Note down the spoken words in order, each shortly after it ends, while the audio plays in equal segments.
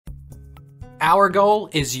Our goal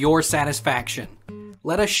is your satisfaction.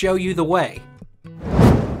 Let us show you the way.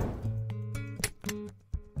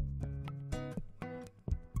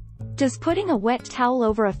 Does putting a wet towel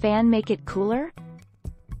over a fan make it cooler?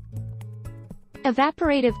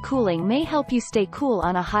 Evaporative cooling may help you stay cool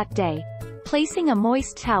on a hot day. Placing a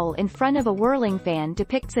moist towel in front of a whirling fan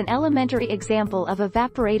depicts an elementary example of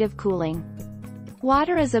evaporative cooling.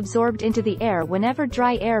 Water is absorbed into the air whenever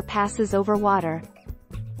dry air passes over water.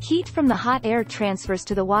 Heat from the hot air transfers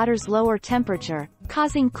to the water's lower temperature,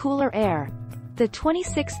 causing cooler air. The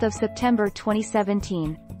 26th of September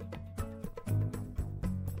 2017.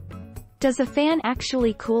 Does a fan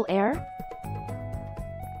actually cool air?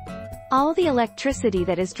 All the electricity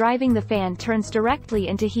that is driving the fan turns directly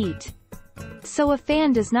into heat. So a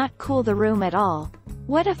fan does not cool the room at all.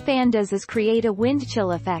 What a fan does is create a wind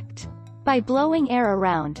chill effect. By blowing air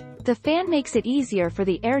around, the fan makes it easier for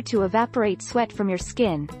the air to evaporate sweat from your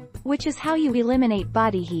skin, which is how you eliminate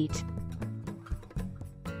body heat.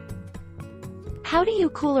 How do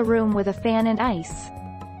you cool a room with a fan and ice?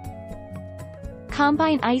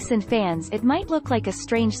 Combine ice and fans. It might look like a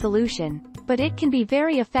strange solution, but it can be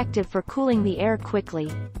very effective for cooling the air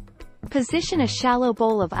quickly. Position a shallow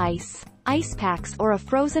bowl of ice packs or a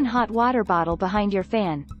frozen hot water bottle behind your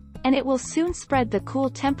fan, and it will soon spread the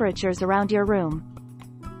cool temperatures around your room.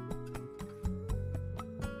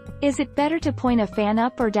 Is it better to point a fan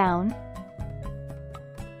up or down?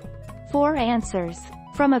 4 answers.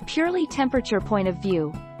 From a purely temperature point of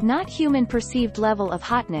view, not human perceived level of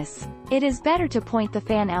hotness, it is better to point the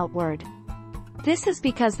fan outward. This is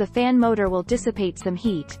because the fan motor will dissipate some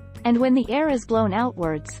heat, and when the air is blown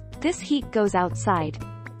outwards, this heat goes outside.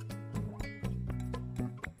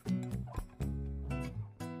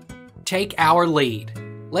 Take our lead.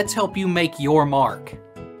 Let's help you make your mark.